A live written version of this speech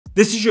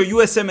This is your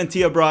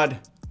USMNT Abroad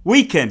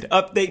weekend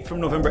update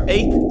from November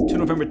 8th to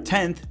November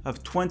 10th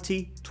of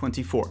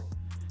 2024.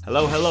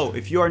 Hello.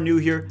 If you are new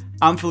here,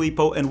 I'm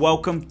Filippo and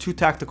welcome to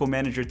Tactical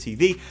Manager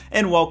TV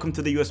and welcome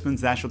to the US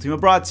Men's National Team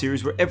Abroad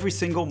series where every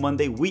single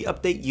Monday we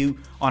update you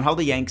on how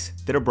the Yanks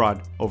did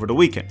abroad over the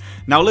weekend.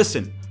 Now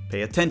listen,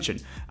 pay attention.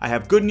 I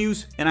have good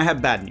news and I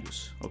have bad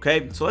news,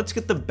 okay? So let's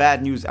get the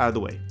bad news out of the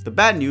way. The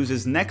bad news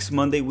is next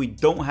Monday we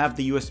don't have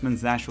the US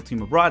Men's National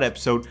Team Abroad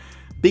episode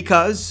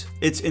because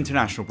it's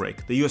international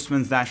break. The US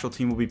Men's National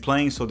Team will be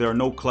playing, so there are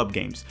no club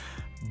games.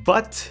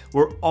 But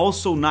we're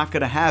also not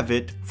gonna have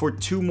it for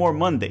 2 more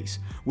Mondays,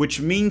 which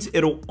means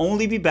it'll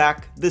only be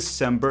back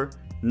December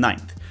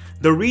 9th.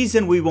 The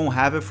reason we won't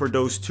have it for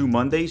those 2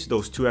 Mondays,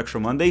 those 2 extra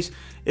Mondays,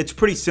 it's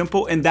pretty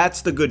simple, and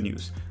that's the good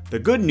news. The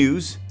good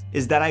news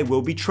is that I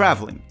will be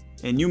traveling.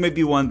 And you may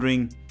be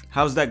wondering,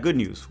 how's that good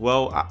news?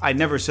 Well, I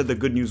never said the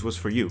good news was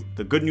for you.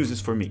 The good news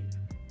is for me.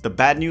 The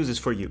bad news is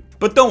for you.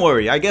 But don't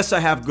worry, I guess I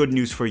have good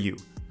news for you.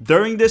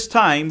 During this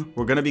time,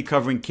 we're gonna be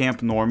covering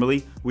camp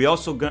normally. We're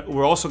also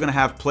gonna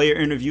have player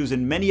interviews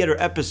and many other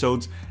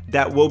episodes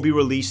that will be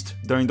released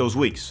during those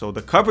weeks. So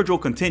the coverage will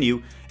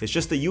continue. It's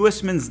just the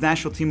US Men's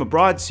National Team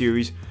Abroad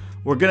series.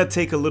 We're gonna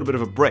take a little bit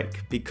of a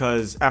break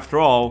because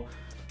after all,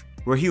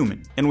 we're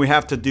human and we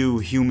have to do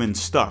human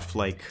stuff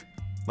like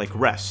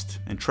rest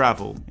and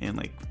travel and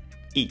like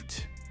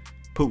eat,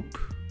 poop,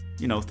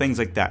 you know, things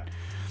like that.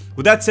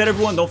 With that said,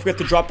 everyone, don't forget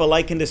to drop a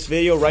like in this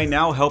video right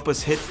now. Help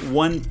us hit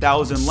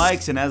 1,000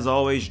 likes. And as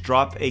always,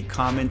 drop a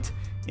comment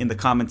in the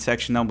comment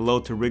section down below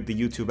to rig the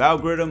YouTube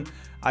algorithm.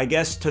 I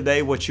guess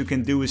today what you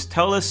can do is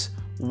tell us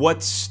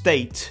what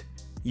state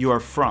you are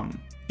from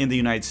in the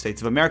United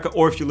States of America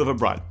or if you live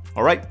abroad.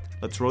 All right,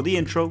 let's roll the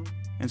intro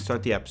and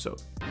start the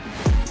episode.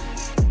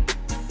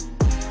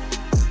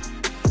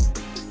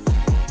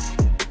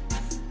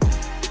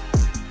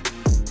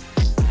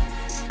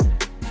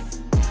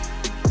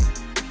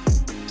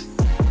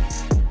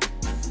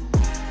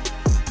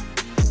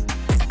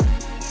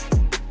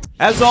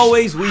 As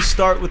always, we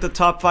start with the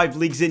top 5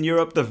 leagues in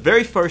Europe, the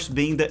very first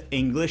being the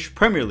English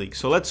Premier League.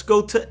 So let's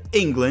go to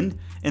England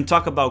and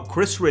talk about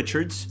Chris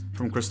Richards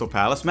from Crystal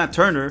Palace, Matt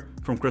Turner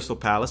from Crystal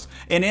Palace,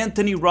 and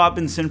Anthony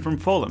Robinson from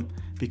Fulham,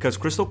 because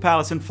Crystal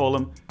Palace and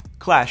Fulham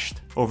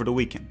clashed over the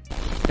weekend.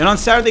 And on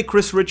Saturday,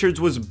 Chris Richards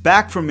was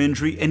back from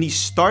injury and he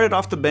started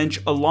off the bench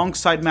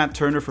alongside Matt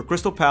Turner for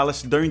Crystal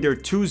Palace during their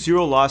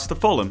 2-0 loss to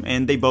Fulham,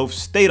 and they both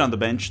stayed on the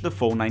bench the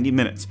full 90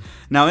 minutes.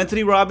 Now,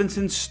 Anthony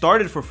Robinson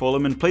started for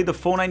Fulham and played the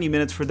full 90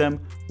 minutes for them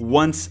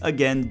once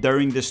again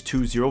during this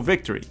 2-0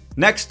 victory.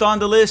 Next on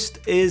the list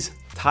is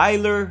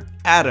Tyler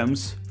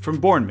Adams from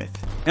Bournemouth.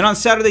 And on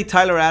Saturday,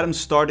 Tyler Adams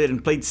started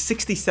and played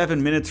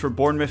 67 minutes for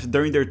Bournemouth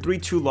during their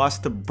 3-2 loss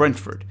to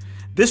Brentford.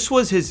 This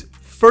was his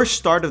first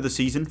start of the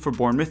season for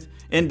Bournemouth,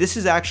 and this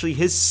is actually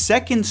his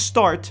second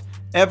start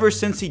ever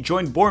since he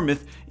joined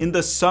Bournemouth in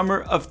the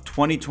summer of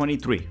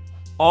 2023.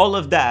 All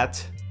of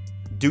that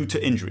due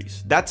to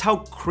injuries. That's how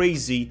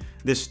crazy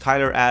this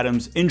Tyler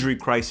Adams injury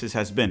crisis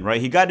has been,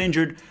 right? He got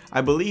injured,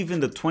 I believe,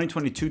 in the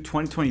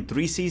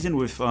 2022-2023 season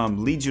with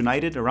Leeds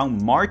United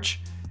around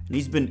March, and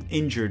he's been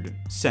injured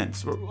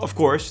since. Of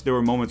course, there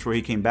were moments where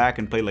he came back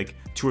and played like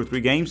 2 or 3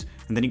 games,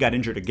 and then he got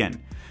injured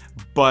again.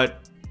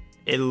 But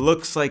it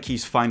looks like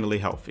he's finally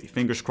healthy.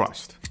 Fingers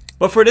crossed.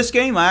 But for this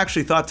game, I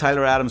actually thought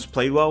Tyler Adams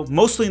played well,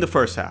 mostly in the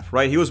first half,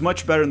 right? He was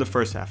much better in the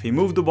first half. He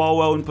moved the ball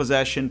well in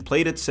possession,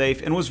 played it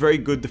safe, and was very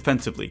good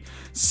defensively.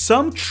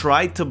 Some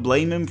tried to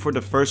blame him for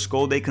the first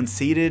goal they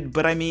conceded,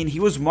 but I mean, he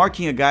was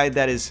marking a guy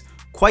that is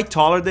quite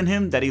taller than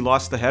him, that he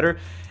lost the header,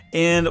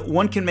 and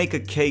one can make a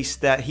case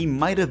that he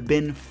might have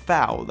been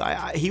fouled.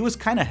 He was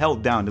kind of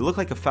held down. It looked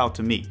like a foul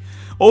to me.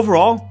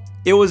 Overall,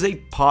 it was a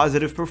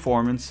positive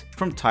performance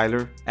from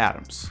Tyler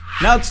Adams.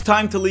 Now it's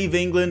time to leave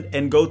England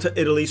and go to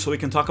Italy so we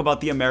can talk about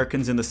the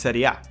Americans in the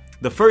Serie A.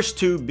 The first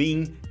 2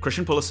 being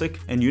Christian Pulisic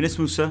and Yunus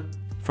Musah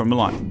from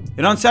Milan.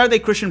 And on Saturday,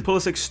 Christian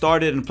Pulisic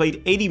started and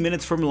played 80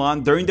 minutes for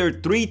Milan during their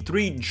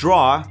 3-3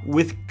 draw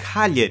with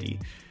Cagliari.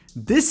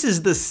 This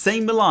is the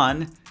same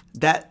Milan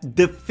that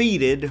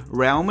defeated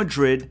Real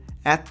Madrid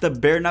at the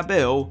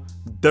Bernabeu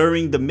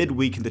during the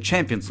midweek in the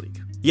Champions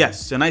League.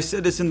 Yes, and I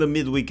said this in the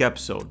midweek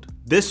episode.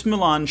 This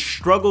Milan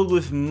struggled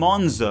with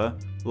Monza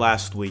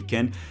last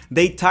weekend.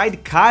 They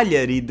tied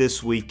Cagliari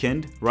this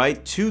weekend,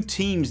 right? 2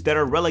 teams that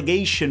are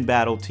relegation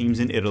battle teams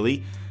in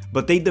Italy,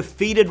 but they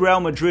defeated Real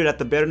Madrid at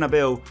the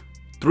Bernabeu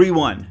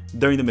 3-1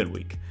 during the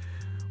midweek.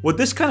 What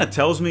this kind of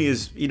tells me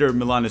is either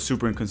Milan is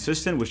super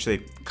inconsistent, which they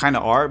kind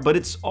of are, but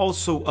it's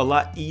also a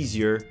lot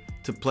easier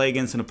to play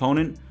against an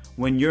opponent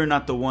when you're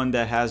not the one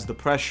that has the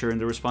pressure and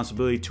the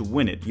responsibility to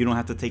win it. You don't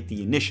have to take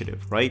the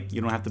initiative, right?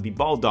 You don't have to be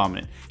ball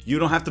dominant. You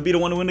don't have to be the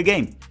one to win the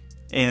game.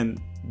 And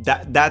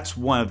that's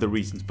one of the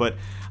reasons. But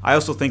I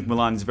also think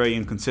Milan is very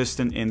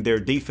inconsistent and their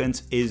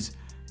defense is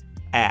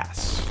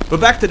ass. But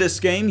back to this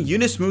game,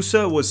 Yunus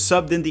Musah was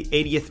subbed in the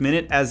 80th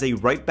minute as a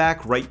right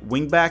back, right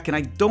wing back, and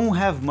I don't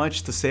have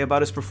much to say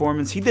about his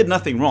performance. He did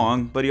nothing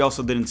wrong, but he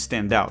also didn't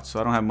stand out, so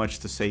I don't have much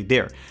to say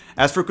there.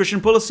 As for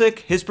Christian Pulisic,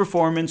 his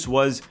performance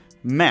was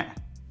meh.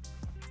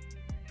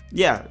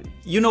 yeah,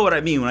 you know what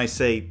I mean when I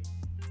say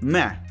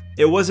meh.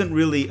 It wasn't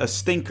really a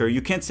stinker.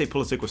 You can't say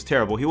Pulisic was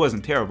terrible. He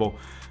wasn't terrible,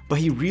 but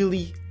he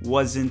really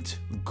wasn't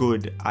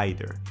good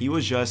either. He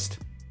was just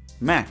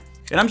meh.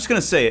 And I'm just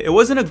going to say it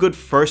wasn't a good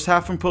first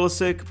half from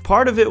Pulisic.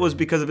 Part of it was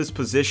because of his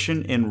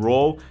position and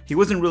role. He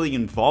wasn't really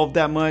involved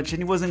that much,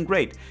 and he wasn't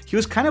great. He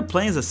was kind of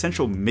playing as a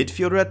central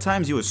midfielder at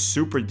times. He was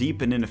super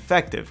deep and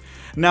ineffective.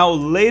 Now,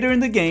 later in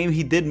the game,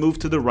 he did move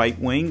to the right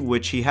wing,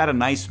 which he had a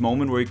nice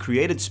moment where he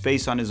created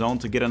space on his own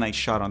to get a nice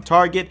shot on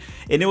target.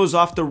 And it was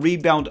off the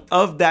rebound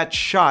of that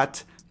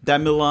shot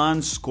that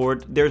Milan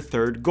scored their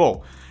third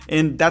goal.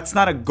 And that's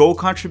not a goal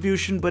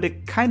contribution, but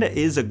it kind of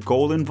is a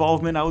goal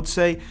involvement, I would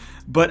say.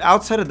 But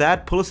outside of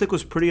that, Pulisic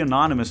was pretty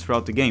anonymous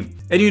throughout the game.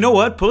 And you know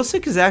what?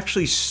 Pulisic is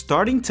actually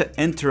starting to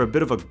enter a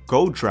bit of a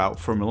goal drought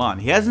for Milan.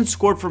 He hasn't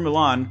scored for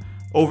Milan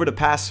over the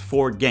past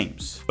 4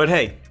 games. But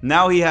hey,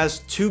 now he has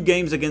 2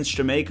 games against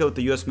Jamaica with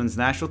the US men's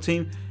national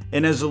team.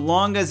 And as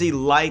long as he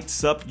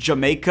lights up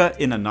Jamaica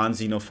in a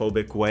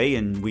non-xenophobic way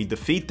and we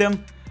defeat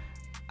them,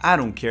 I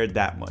don't care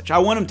that much. I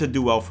want him to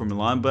do well for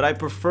Milan, but I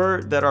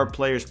prefer that our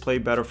players play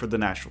better for the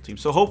national team.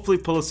 So hopefully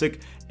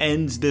Pulisic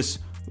ends this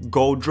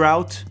goal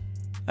drought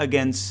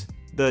against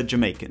the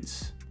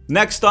Jamaicans.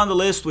 Next on the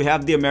list, we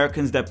have the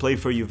Americans that play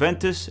for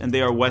Juventus, and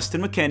they are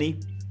Weston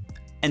McKennie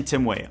and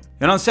Tim Weah.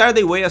 And on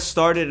Saturday, Weah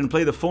started and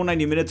played the full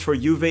 90 minutes for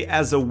Juve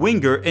as a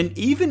winger and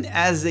even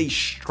as a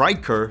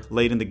striker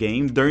late in the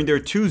game during their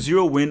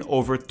 2-0 win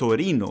over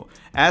Torino.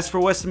 As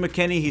for Weston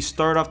McKennie, he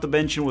started off the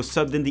bench and was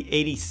subbed in the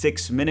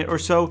 86th minute or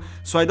so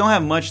I don't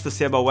have much to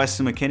say about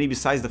Weston McKennie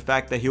besides the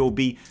fact that he will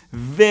be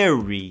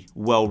very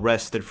well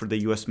rested for the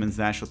US men's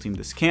national team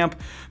this camp.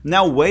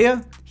 Now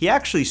Weah, he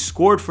actually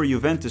scored for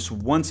Juventus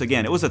once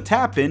again. It was a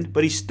tap-in,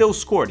 but he still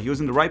scored. He was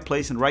in the right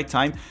place and right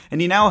time,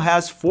 and he now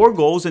has 4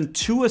 goals and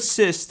 2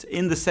 assists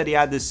in the Serie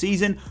A this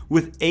season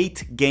with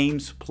 8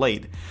 games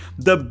played.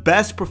 The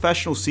best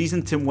professional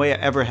season Tim Weah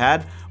ever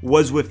had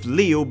was with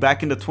Lille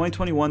back in the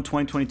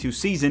 2021-2022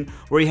 season,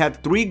 where he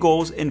had 3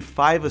 goals and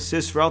 5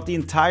 assists throughout the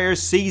entire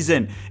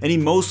season, and he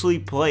mostly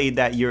played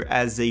that year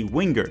as a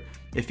winger.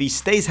 If he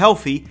stays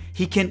healthy,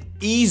 he can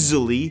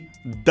easily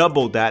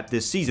double that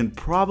this season,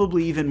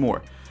 probably even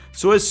more.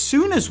 So as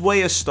soon as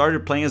Weah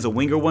started playing as a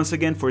winger once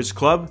again for his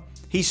club,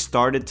 he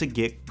started to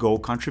get goal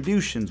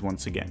contributions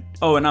once again.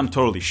 Oh, and I'm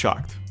totally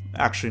shocked.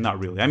 Actually, not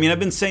really. I mean,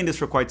 I've been saying this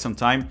for quite some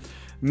time.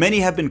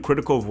 Many have been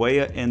critical of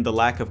Weah and the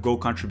lack of goal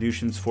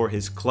contributions for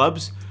his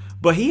clubs,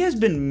 but he has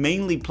been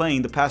mainly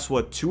playing the past,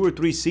 2 or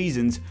 3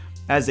 seasons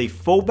as a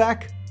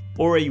fullback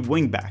or a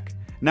wingback.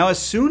 Now, as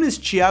soon as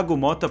Thiago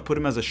Motta put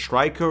him as a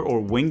striker or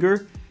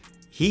winger,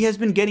 he has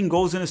been getting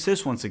goals and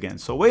assists once again.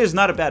 So Weah is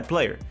not a bad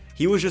player.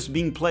 He was just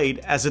being played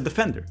as a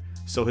defender.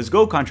 So his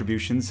goal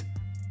contributions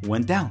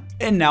went down.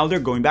 And now they're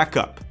going back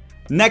up.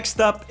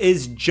 Next up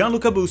is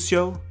Gianluca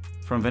Busio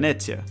from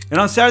Venezia. And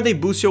on Saturday,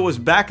 Busio was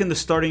back in the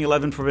starting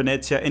 11 for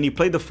Venezia, and he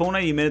played the full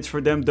 90 minutes for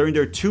them during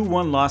their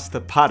 2-1 loss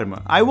to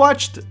Parma. I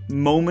watched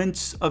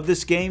moments of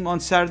this game on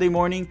Saturday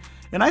morning,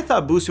 and I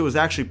thought Busio was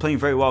actually playing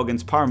very well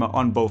against Parma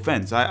on both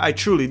ends. I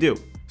truly do.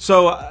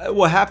 So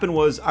what happened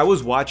was I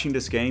was watching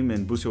this game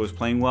and Busio was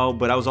playing well,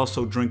 but I was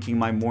also drinking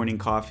my morning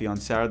coffee on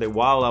Saturday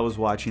while I was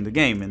watching the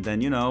game. And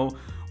then, you know,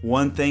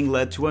 one thing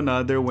led to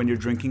another when you're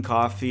drinking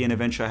coffee, and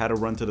eventually I had to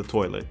run to the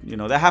toilet. You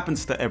know, that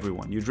happens to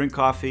everyone. You drink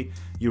coffee,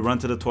 you run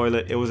to the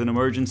toilet. It was an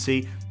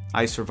emergency.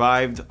 I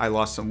survived. I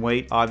lost some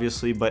weight,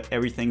 obviously, but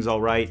everything's all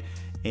right.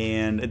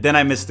 And then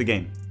I missed the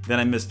game. Then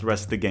I missed the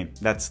rest of the game.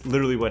 That's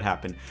literally what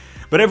happened.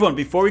 But everyone,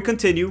 before we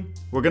continue,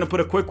 we're going to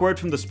put a quick word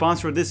from the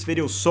sponsor of this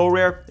video,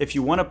 SoRare. If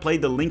you want to play,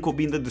 the link will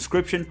be in the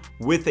description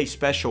with a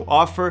special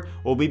offer.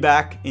 We'll be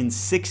back in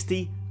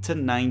 60 to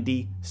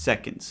 90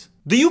 seconds.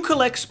 Do you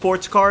collect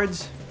sports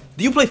cards?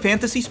 Do you play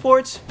fantasy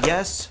sports?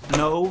 Yes,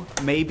 no,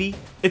 maybe?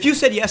 If you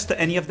said yes to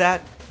any of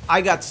that,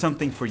 I got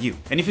something for you.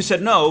 And if you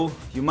said no,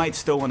 you might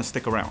still want to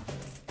stick around.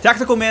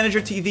 Tactical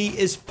Manager TV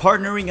is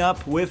partnering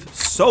up with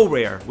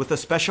SoRare with a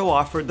special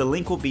offer. The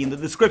link will be in the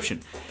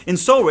description. In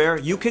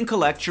SoRare, you can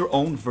collect your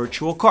own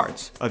virtual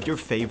cards of your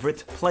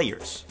favorite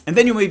players. And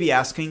then you may be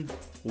asking,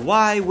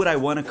 why would I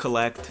want to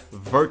collect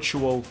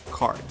virtual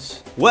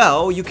cards?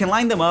 Well, you can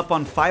line them up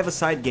on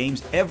 5-a-side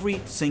games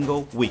every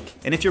single week.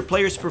 And if your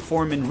players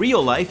perform in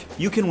real life,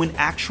 you can win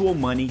actual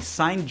money,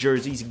 signed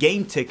jerseys,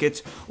 game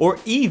tickets, or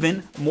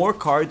even more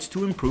cards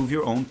to improve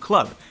your own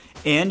club.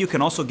 And you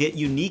can also get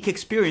unique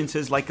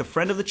experiences like a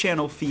friend of the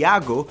channel,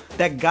 Thiago,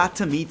 that got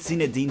to meet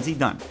Zinedine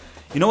Zidane.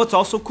 You know what's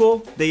also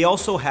cool? They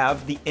also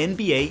have the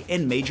NBA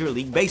and Major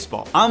League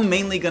Baseball. I'm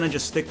mainly gonna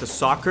just stick to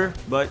soccer,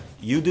 but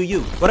you do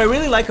you. What I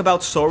really like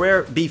about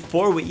SoRare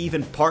before we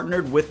even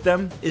partnered with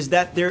them is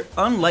that they're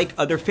unlike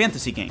other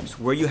fantasy games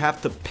where you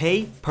have to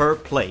pay per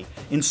play.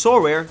 In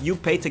SoRare, you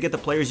pay to get the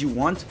players you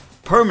want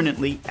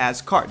permanently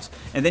as cards,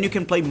 and then you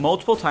can play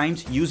multiple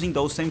times using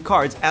those same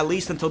cards, at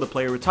least until the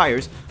player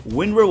retires,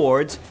 win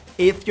rewards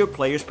if your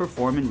players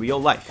perform in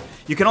real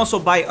life. You can also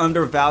buy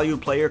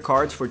undervalued player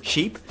cards for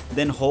cheap,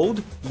 then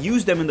hold,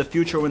 use them in the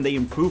future when they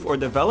improve or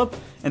develop,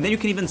 and then you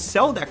can even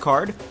sell that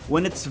card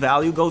when its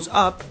value goes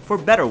up for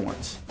better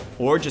ones.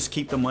 or just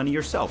keep the money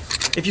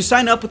yourself. If you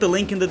sign up with the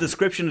link in the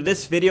description of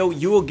this video,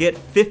 you will get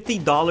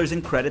 $50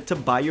 in credit to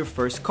buy your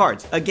first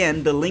cards.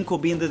 Again, the link will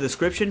be in the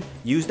description.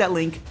 Use that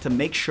link to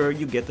make sure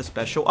you get the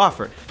special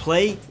offer.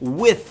 Play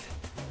with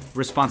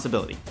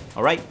responsibility.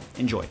 All right,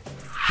 enjoy.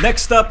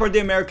 Next up are the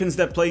Americans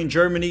that play in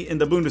Germany in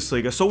the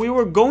Bundesliga. So we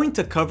were going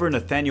to cover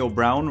Nathaniel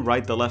Brown,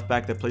 right, the left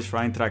back that plays for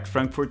Eintracht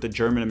Frankfurt, the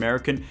German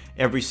American,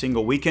 every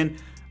single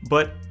weekend.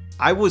 But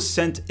I was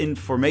sent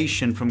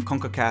information from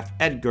CONCACAF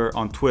Edgar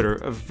on Twitter,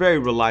 a very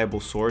reliable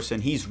source,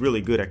 and he's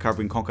really good at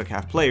covering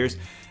CONCACAF players.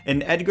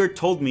 And Edgar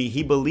told me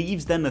he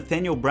believes that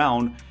Nathaniel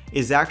Brown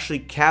is actually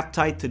cap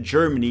tied to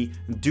Germany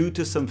due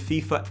to some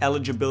FIFA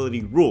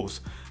eligibility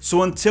rules.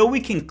 So until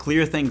we can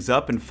clear things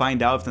up and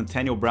find out if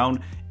Nathaniel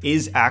Brown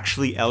is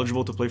actually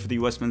eligible to play for the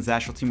US men's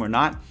national team or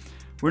not,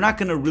 we're not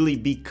going to really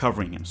be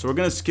covering him. So we're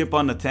going to skip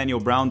on Nathaniel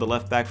Brown, the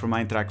left back from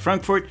Eintracht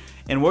Frankfurt,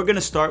 and we're going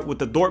to start with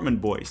the Dortmund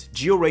boys,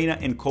 Gio Reyna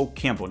and Cole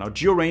Campbell. Now,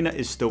 Gio Reyna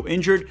is still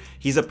injured.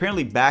 He's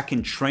apparently back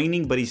in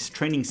training, but he's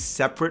training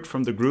separate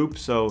from the group,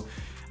 so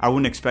I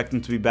wouldn't expect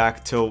him to be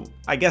back till,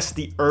 I guess,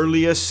 the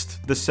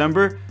earliest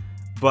December.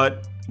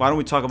 But why don't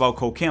we talk about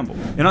Cole Campbell?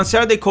 And on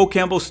Saturday, Cole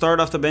Campbell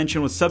started off the bench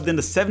and was subbed in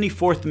the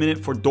 74th minute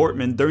for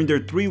Dortmund during their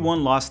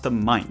 3-1 loss to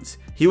Mainz.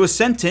 He was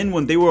sent in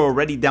when they were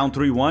already down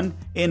 3-1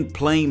 and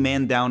playing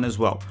man down as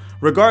well.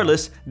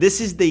 Regardless, this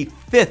is the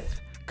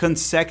 5th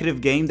consecutive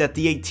game that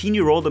the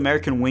 18-year-old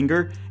American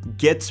winger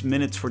gets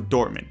minutes for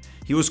Dortmund.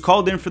 He was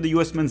called in for the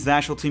US men's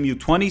national team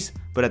U20s,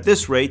 but at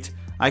this rate,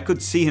 I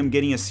could see him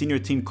getting a senior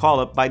team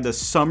call-up by the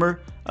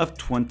summer of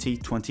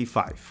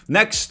 2025.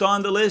 Next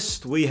on the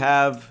list, we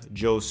have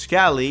Joe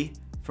Scally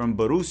from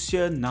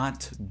Borussia,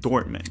 not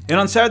Dortmund. And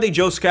on Saturday,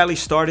 Joe Scally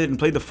started and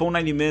played the full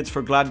 90 minutes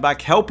for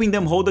Gladbach, helping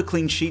them hold a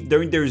clean sheet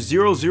during their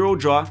 0-0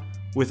 draw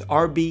with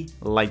RB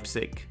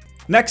Leipzig.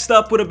 Next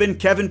up would have been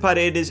Kevin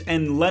Paredes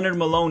and Leonard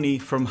Maloney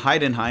from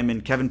Heidenheim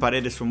and Kevin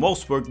Paredes from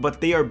Wolfsburg, but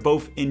they are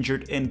both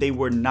injured and they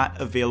were not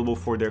available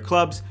for their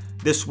clubs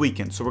this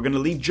weekend. So we're going to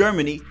leave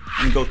Germany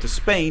and go to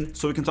Spain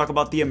so we can talk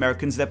about the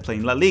Americans that play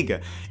in La Liga.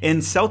 In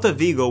Celta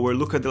Vigo, where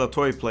Luca de la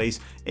Torre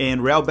plays,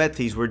 and Real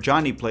Betis, where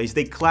Johnny plays,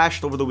 they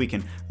clashed over the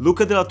weekend.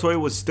 Luca de la Torre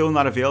was still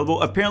not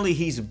available. Apparently,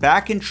 he's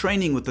back in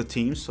training with the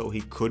team, so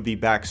he could be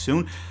back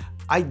soon.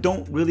 I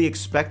don't really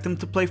expect him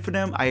to play for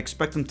them. I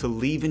expect him to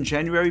leave in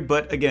January,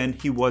 but again,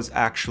 he was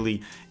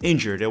actually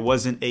injured. It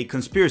wasn't a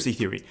conspiracy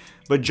theory.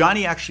 But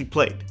Johnny actually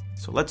played.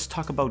 So let's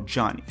talk about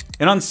Johnny.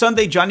 And on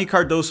Sunday, Johnny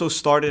Cardoso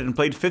started and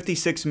played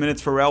 56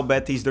 minutes for Real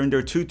Betis during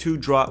their 2-2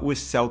 draw with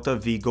Celta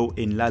Vigo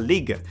in La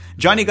Liga.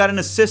 Johnny got an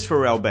assist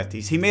for Real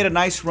Betis. He made a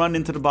nice run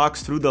into the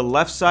box through the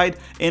left side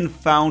and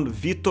found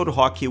Vitor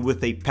Roque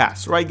with a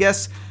pass. Or I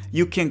guess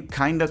you can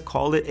kind of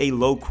call it a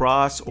low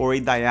cross or a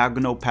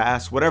diagonal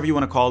pass, whatever you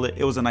want to call it.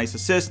 It was a nice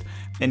assist,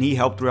 and he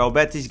helped Real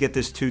Betis get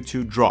this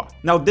 2-2 draw.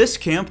 Now, this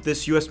camp,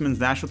 this US men's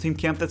national team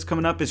camp that's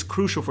coming up, is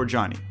crucial for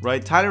Johnny,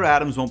 right? Tyler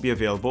Adams won't be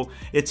available.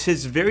 It's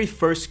his very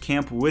first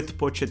camp with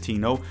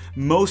Pochettino.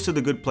 Most of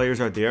the good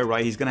players are there,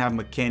 right? He's going to have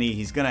McKennie,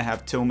 he's going to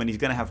have Tillman, he's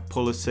going to have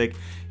Pulisic,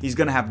 he's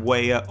going to have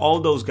Weah. All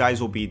those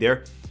guys will be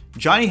there.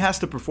 Johnny has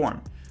to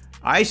perform.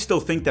 I still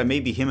think that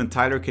maybe him and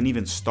Tyler can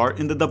even start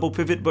in the double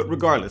pivot, but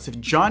regardless, if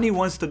Johnny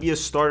wants to be a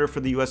starter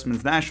for the US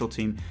men's national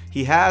team,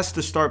 he has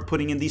to start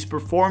putting in these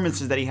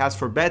performances that he has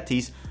for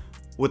Betis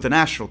with the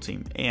national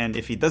team. And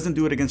if he doesn't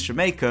do it against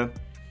Jamaica,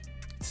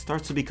 it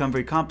starts to become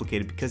very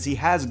complicated because he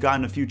has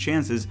gotten a few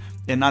chances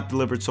and not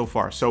delivered so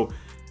far. So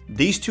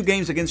these 2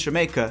 games against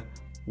Jamaica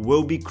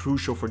will be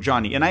crucial for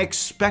Johnny, and I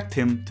expect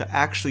him to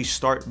actually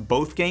start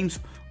both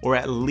games or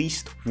at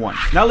least one.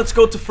 Now let's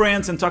go to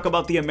France and talk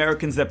about the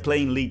Americans that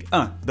play in Ligue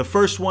 1. The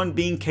first one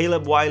being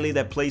Caleb Wiley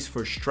that plays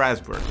for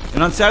Strasbourg.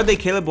 And on Saturday,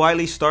 Caleb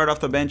Wiley started off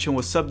the bench and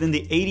was subbed in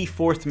the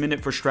 84th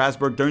minute for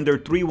Strasbourg during their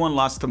 3-1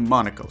 loss to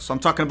Monaco. So I'm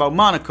talking about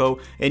Monaco,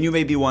 and you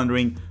may be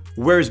wondering,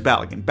 where's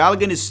Balogun?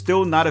 Balogun is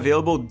still not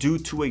available due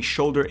to a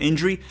shoulder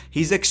injury.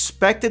 He's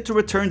expected to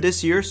return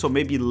this year, so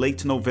maybe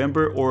late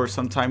November or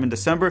sometime in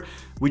December.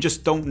 We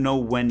just don't know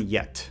when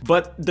yet.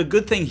 But the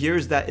good thing here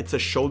is that it's a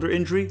shoulder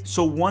injury,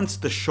 so once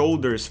the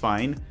shoulder is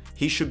fine,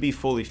 he should be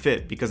fully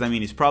fit because, I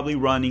mean, he's probably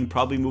running,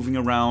 probably moving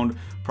around,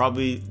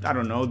 probably, I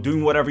don't know,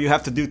 doing whatever you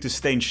have to do to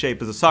stay in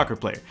shape as a soccer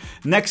player.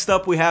 Next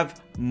up, we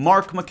have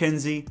Mark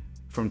McKenzie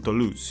from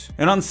Toulouse.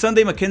 And on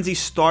Sunday, McKenzie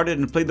started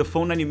and played the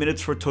full 90 minutes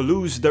for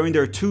Toulouse during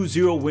their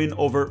 2-0 win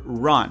over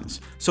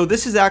Reims. So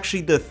this is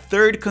actually the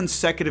 3rd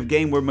consecutive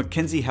game where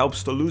McKenzie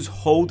helps Toulouse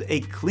hold a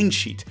clean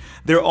sheet.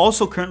 They're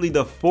also currently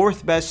the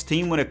 4th best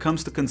team when it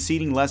comes to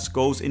conceding less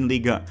goals in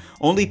Ligue 1.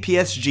 Only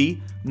PSG,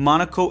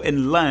 Monaco,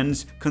 and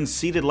Lens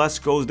conceded less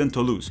goals than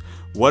Toulouse.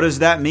 What does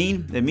that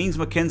mean? It means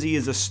McKenzie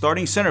is a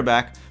starting center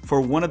back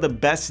for one of the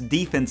best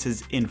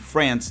defenses in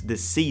France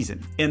this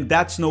season. And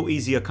that's no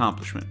easy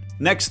accomplishment.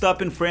 Next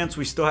up in France,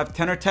 we still have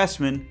Tanner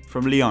Tessman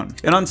from Lyon.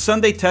 And on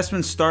Sunday,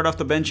 Tessman started off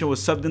the bench and was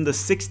subbed in the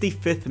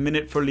 65th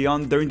minute for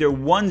Lyon during their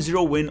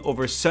 1-0 win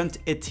over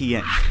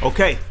Saint-Etienne.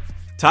 Okay,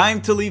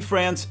 Time to leave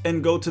France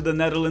and go to the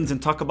Netherlands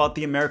and talk about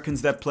the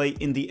Americans that play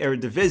in the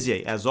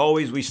Eredivisie. As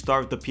always, we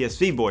start with the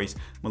PSV boys,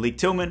 Malik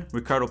Tillman,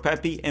 Ricardo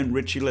Pepi, and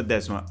Richie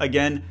Ledesma.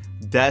 Again,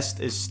 Dest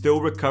is still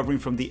recovering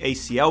from the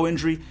ACL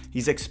injury.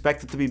 He's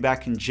expected to be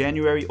back in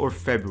January or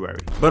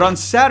February. But on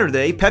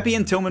Saturday, Pepi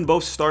and Tillman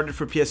both started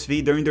for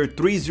PSV during their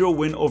 3-0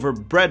 win over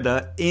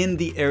Breda in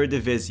the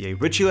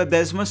Eredivisie. Richie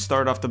Ledesma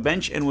started off the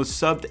bench and was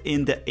subbed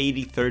in the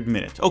 83rd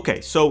minute.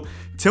 Okay, so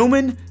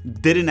Tillman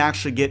didn't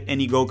actually get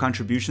any goal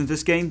contributions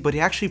this game, but he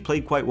actually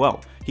played quite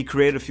well. He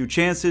created a few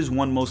chances,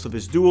 won most of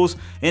his duels,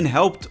 and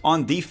helped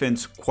on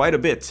defense quite a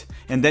bit.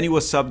 And then he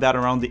was subbed out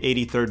around the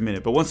 83rd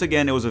minute. But once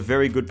again, it was a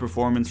very good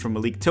performance from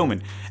Malik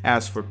Tillman.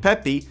 As for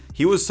Pepi,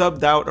 he was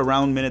subbed out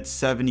around minute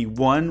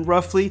 71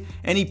 roughly,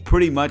 and he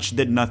pretty much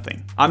did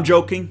nothing. I'm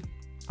joking.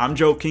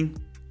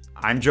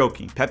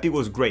 Pepi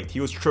was great.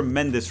 He was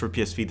tremendous for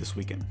PSV this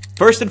weekend.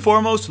 First and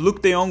foremost,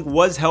 Luuk de Jong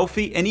was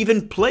healthy and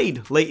even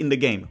played late in the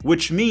game,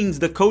 which means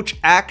the coach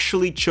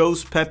actually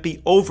chose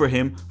Pepi over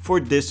him for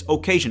this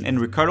occasion, and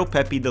Ricardo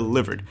Pepi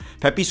delivered.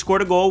 Pepi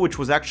scored a goal, which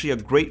was actually a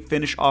great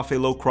finish off a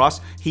low cross.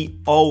 He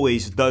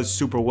always does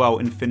super well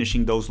in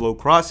finishing those low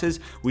crosses.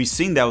 We've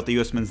seen that with the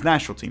US men's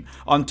national team.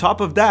 On top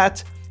of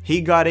that,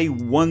 he got a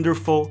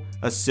wonderful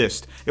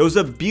assist. It was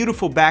a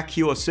beautiful back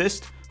heel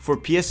assist for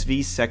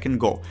PSV's second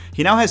goal.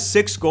 He now has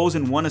 6 goals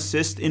and 1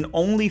 assist in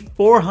only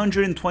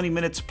 420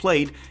 minutes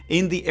played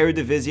in the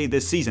Eredivisie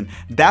this season.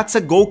 That's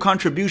a goal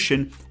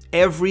contribution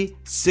every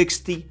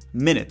 60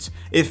 minutes.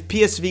 If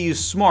PSV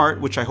is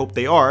smart, which I hope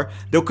they are,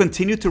 they'll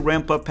continue to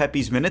ramp up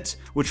Pepi's minutes,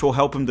 which will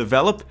help him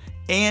develop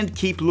and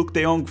keep Luuk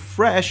de Jong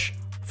fresh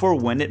for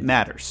when it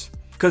matters.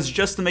 Because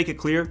just to make it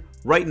clear,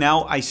 right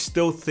now I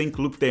still think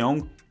Luuk de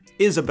Jong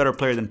is a better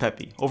player than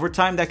Pepi. Over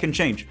time, that can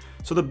change.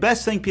 So the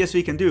best thing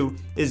PSV can do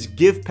is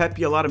give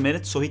Pepi a lot of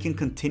minutes so he can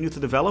continue to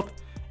develop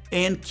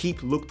and keep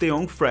Luuk de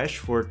Jong fresh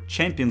for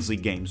Champions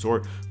League games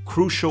or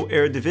crucial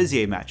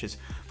Eredivisie matches.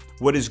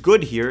 What is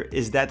good here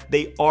is that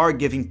they are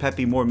giving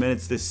Pepi more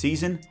minutes this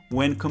season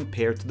when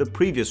compared to the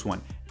previous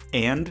one.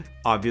 And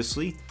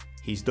obviously,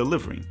 he's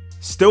delivering.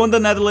 Still in the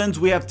Netherlands,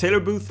 we have Taylor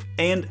Booth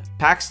and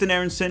Paxton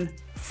Aronson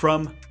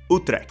from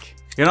Utrecht.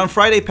 And on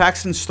Friday,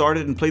 Paxton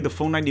started and played the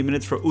full 90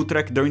 minutes for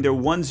Utrecht during their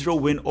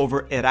 1-0 win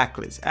over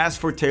Heracles. As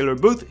for Taylor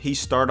Booth, he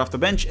started off the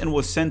bench and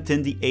was sent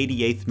in the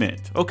 88th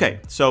minute. Okay,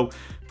 so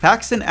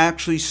Paxton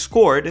actually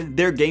scored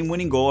their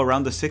game-winning goal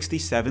around the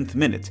 67th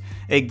minute.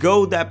 A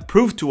goal that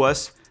proved to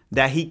us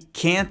that he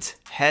can't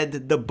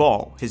head the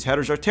ball. His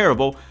headers are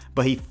terrible,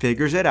 but he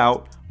figures it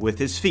out with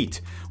his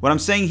feet. What I'm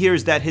saying here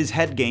is that his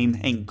head game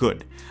ain't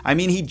good. I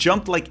mean, he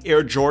jumped like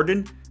Air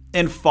Jordan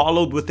and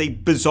followed with a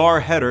bizarre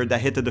header that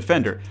hit the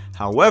defender.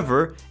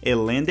 However, it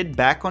landed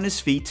back on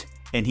his feet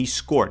and he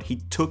scored. He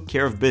took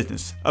care of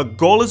business. A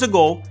goal is a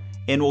goal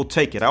and we'll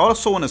take it. I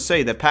also want to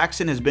say that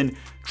Paxton has been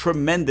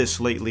tremendous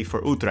lately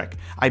for Utrecht.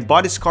 I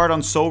bought his card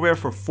on SoRare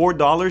for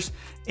 $4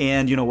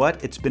 and you know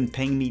what? It's been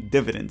paying me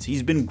dividends.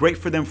 He's been great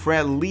for them for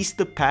at least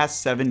the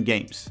past 7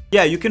 games.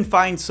 Yeah, you can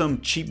find some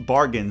cheap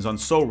bargains on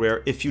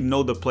SoRare if you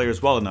know the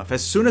players well enough.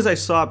 As soon as I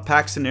saw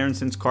Paxton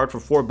Aronson's card for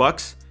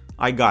 $4,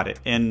 I got it,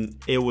 and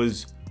it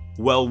was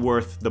well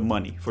worth the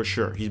money for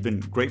sure. He's been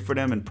great for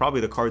them, and probably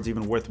the card's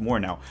even worth more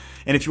now.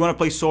 And if you want to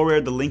play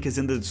SoRare, the link is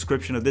in the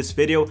description of this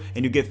video,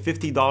 and you get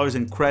 $50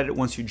 in credit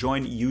once you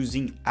join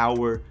using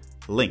our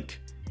link.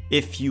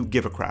 If you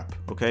give a crap,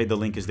 okay? The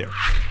link is there.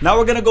 Now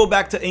we're gonna go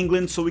back to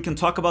England so we can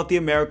talk about the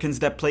Americans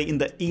that play in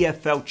the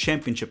EFL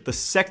Championship, the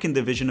 2nd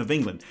division of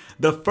England.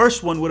 The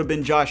first one would have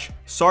been Josh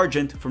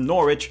Sargent from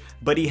Norwich,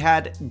 but he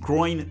had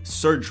groin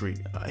surgery.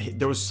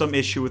 There was some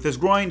issue with his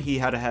groin. He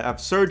had to have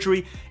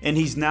surgery, and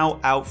he's now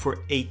out for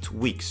 8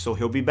 weeks. So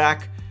he'll be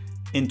back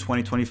in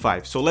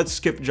 2025. So let's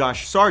skip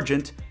Josh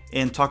Sargent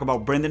and talk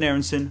about Brenden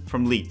Aaronson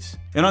from Leeds.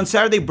 And on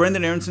Saturday,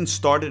 Brenden Aaronson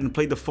started and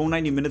played the full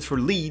 90 minutes for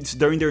Leeds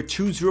during their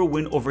 2-0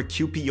 win over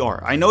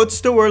QPR. I know it's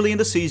still early in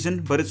the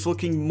season, but it's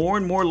looking more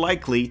and more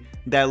likely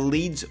that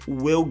Leeds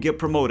will get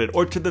promoted,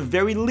 or to the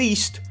very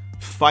least,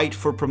 fight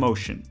for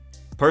promotion.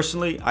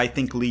 Personally, I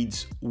think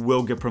Leeds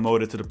will get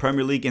promoted to the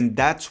Premier League, and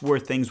that's where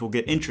things will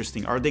get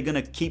interesting. Are they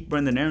going to keep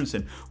Brenden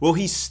Aaronson? Will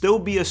he still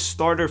be a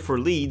starter for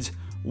Leeds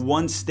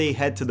once they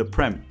head to the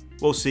Prem?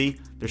 We'll see.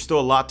 There's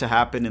still a lot to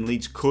happen, and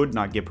Leeds could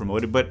not get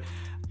promoted, but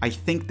I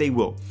think they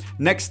will.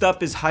 Next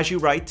up is Haji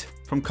Wright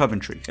from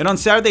Coventry. And on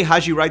Saturday,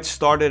 Haji Wright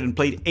started and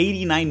played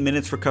 89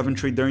 minutes for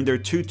Coventry during their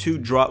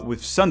 2-2 draw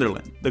with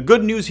Sunderland. The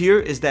good news here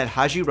is that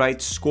Haji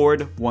Wright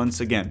scored once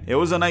again. It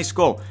was a nice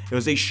goal. It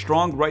was a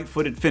strong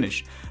right-footed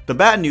finish. The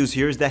bad news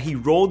here is that he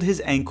rolled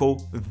his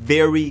ankle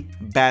very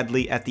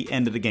badly at the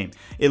end of the game.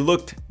 It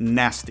looked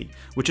nasty,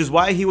 which is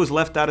why he was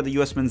left out of the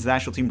US men's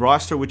national team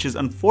roster, which is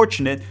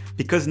unfortunate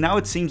because now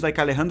it seems like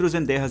Alejandro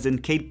Zendejas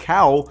and Cade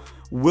Cowell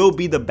will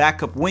be the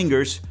backup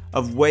wingers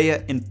of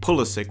Weah and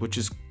Pulisic, which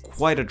is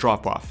quite a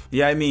drop-off.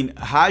 Yeah, I mean,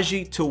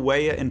 Haji to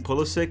Weah and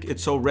Pulisic,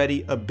 it's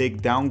already a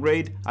big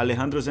downgrade.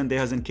 Alejandro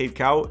Zendejas and Cade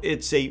Cowell,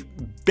 it's a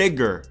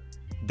bigger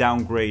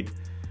downgrade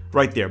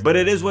right there. But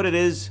it is what it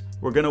is.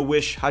 we're going to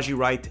wish Haji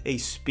Wright a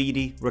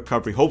speedy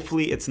recovery.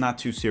 Hopefully it's not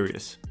too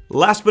serious.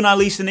 Last but not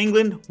least in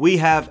England, we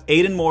have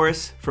Aidan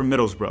Morris from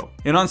Middlesbrough.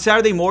 And on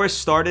Saturday, Morris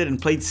started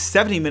and played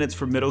 70 minutes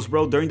for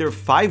Middlesbrough during their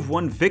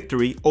 5-1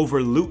 victory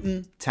over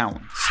Luton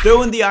Town.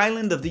 Still in the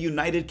island of the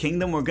United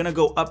Kingdom, we're going to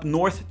go up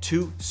north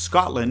to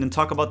Scotland and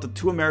talk about the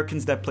two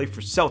Americans that play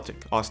for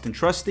Celtic, Austin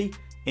Trusty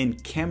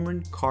and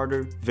Cameron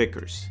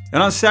Carter-Vickers.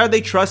 And on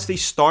Saturday, Trusty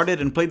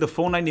started and played the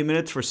full 90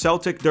 minutes for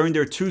Celtic during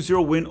their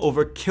 2-0 win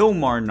over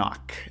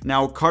Kilmarnock.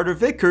 Now,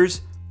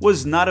 Carter-Vickers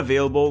was not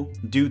available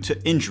due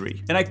to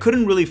injury. And I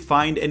couldn't really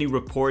find any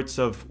reports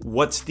of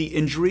what's the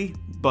injury,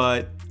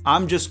 but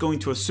I'm just going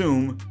to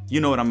assume, you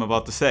know what I'm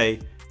about to say,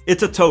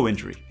 it's a toe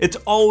injury. It's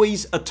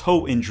always a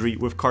toe injury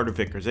with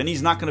Carter-Vickers, and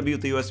he's not going to be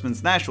with the US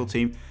men's national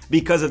team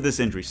because of this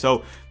injury.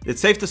 So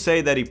it's safe to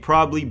say that he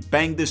probably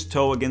banged his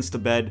toe against the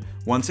bed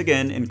once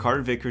again, and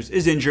Carter-Vickers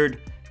is injured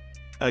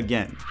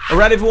again.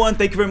 Alright everyone,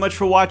 thank you very much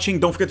for watching.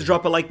 Don't forget to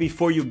drop a like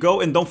before you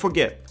go, and don't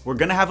forget, we're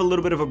gonna have a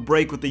little bit of a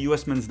break with the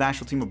US Men's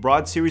National Team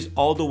Abroad series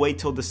all the way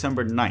till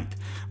December 9th.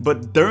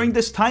 But during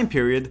this time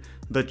period,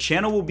 the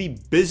channel will be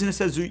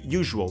business as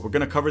usual. We're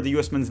gonna cover the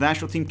US Men's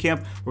National Team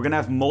camp. We're gonna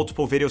have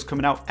multiple videos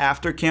coming out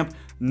after camp.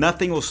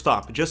 Nothing will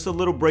stop. Just a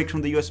little break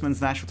from the US Men's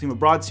National Team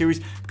Abroad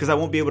series because I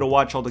won't be able to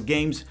watch all the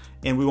games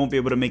and we won't be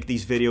able to make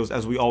these videos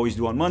as we always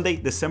do on Monday.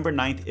 December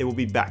 9th, it will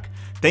be back.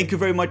 Thank you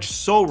very much,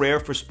 So Rare,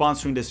 for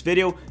sponsoring this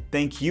video.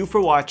 Thank you for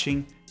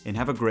watching and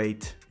have a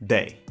great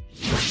day.